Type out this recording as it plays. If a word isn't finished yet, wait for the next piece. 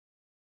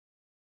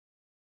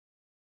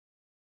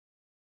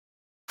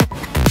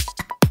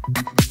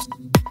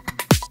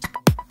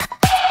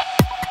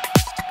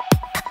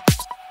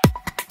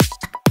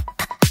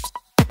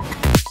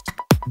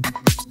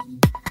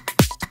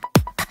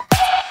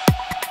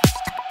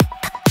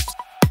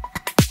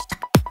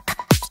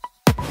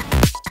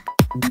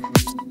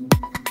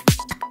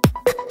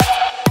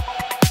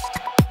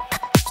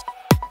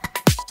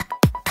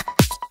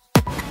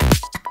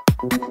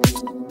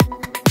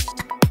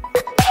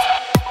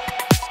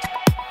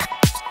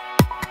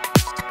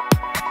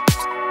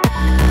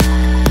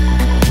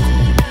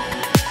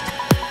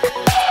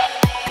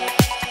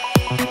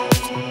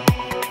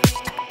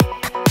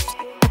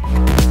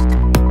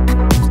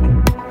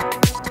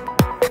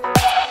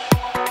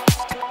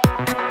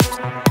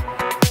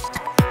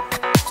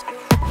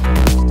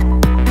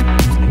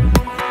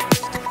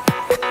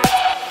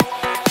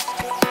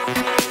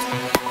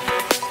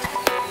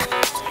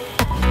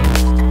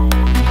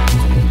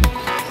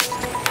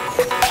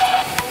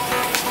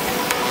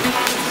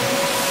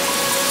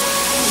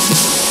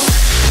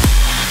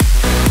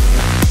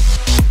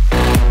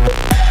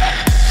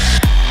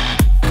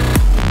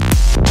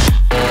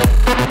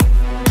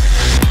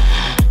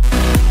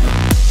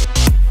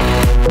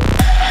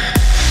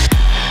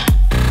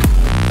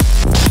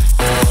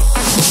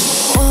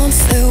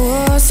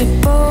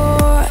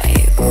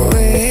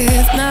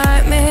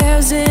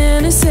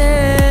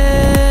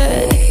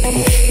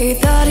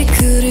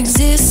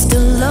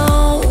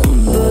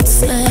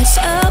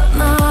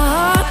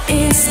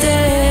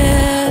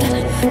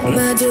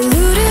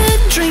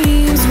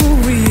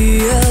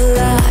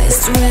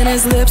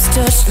his lips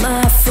touched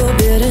my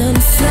forbidden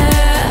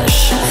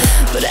flesh,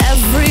 but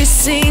every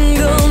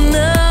single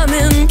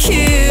numbing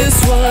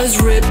kiss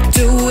was ripped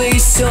away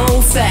so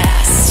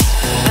fast.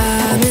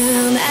 I'm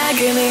in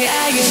agony,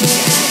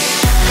 agony.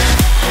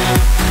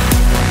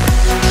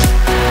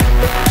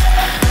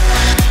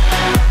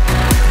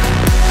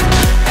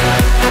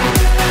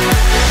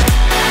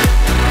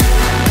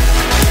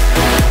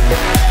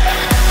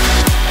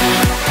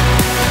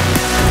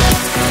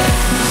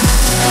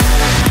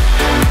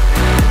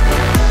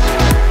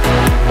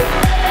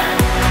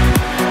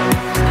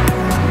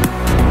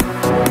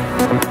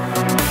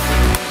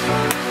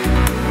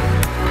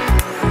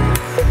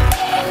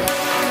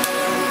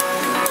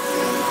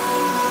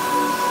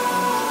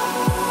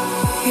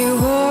 He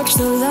walks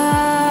the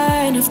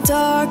line of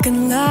dark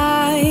and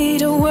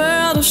light, a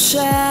world of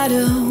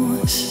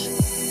shadows.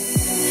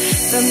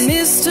 The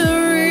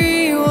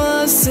mystery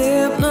was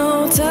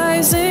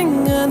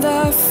hypnotizing and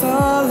I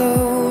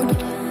followed.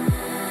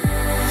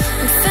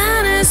 And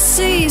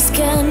fantasies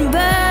can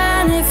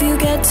burn if you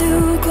get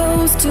too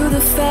close to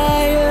the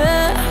fire.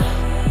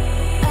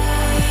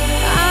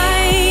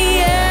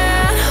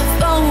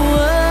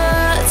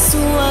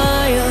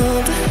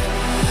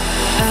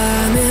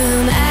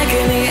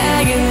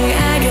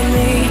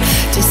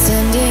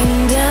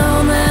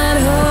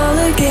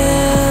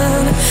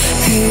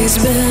 He's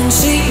been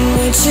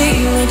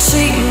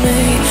cheating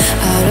me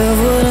out of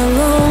what I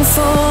long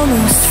for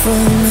most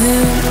from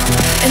him.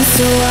 And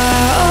so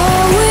I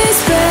always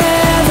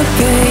bear the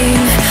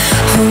pain,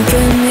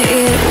 hoping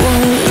it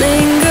won't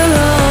linger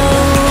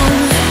long.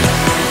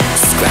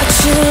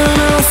 Scratching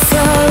off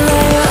a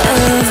layer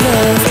of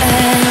love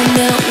and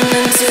melting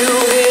into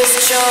his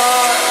charm.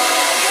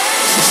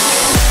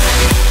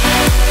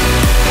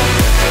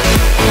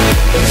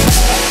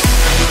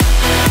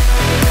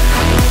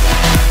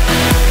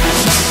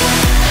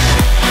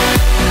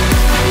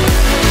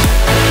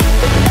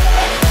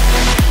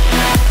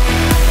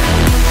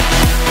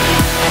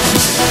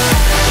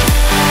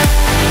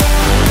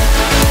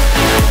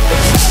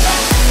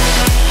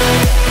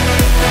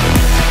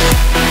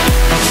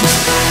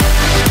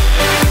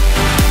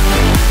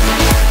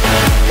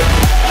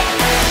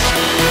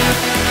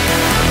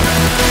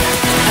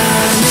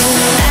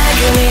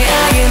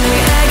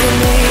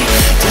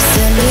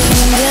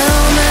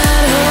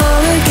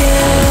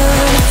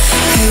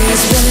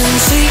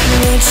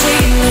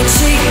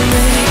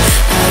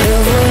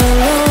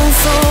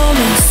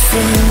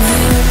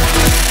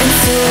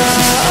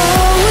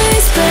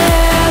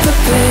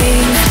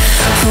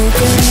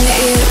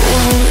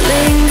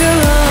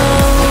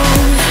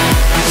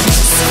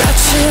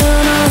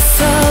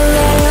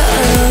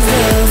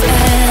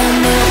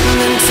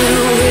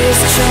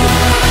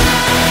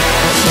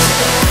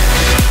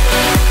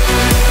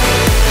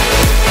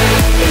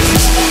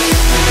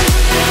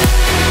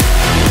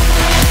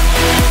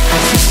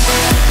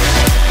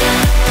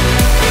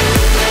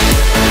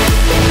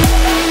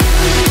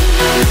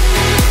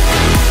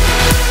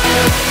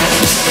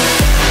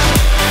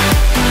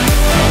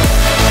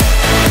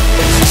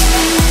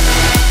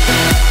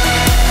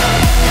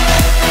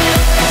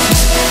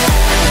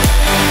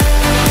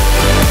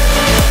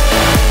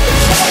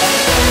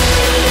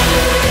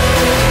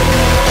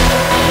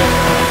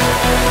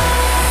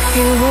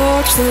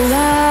 The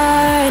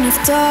line of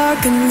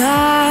dark and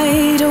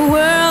light, a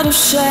world of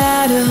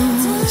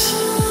shadows.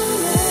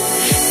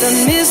 The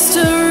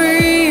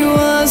mystery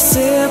was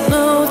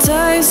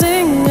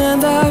hypnotizing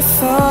and I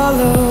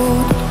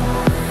followed.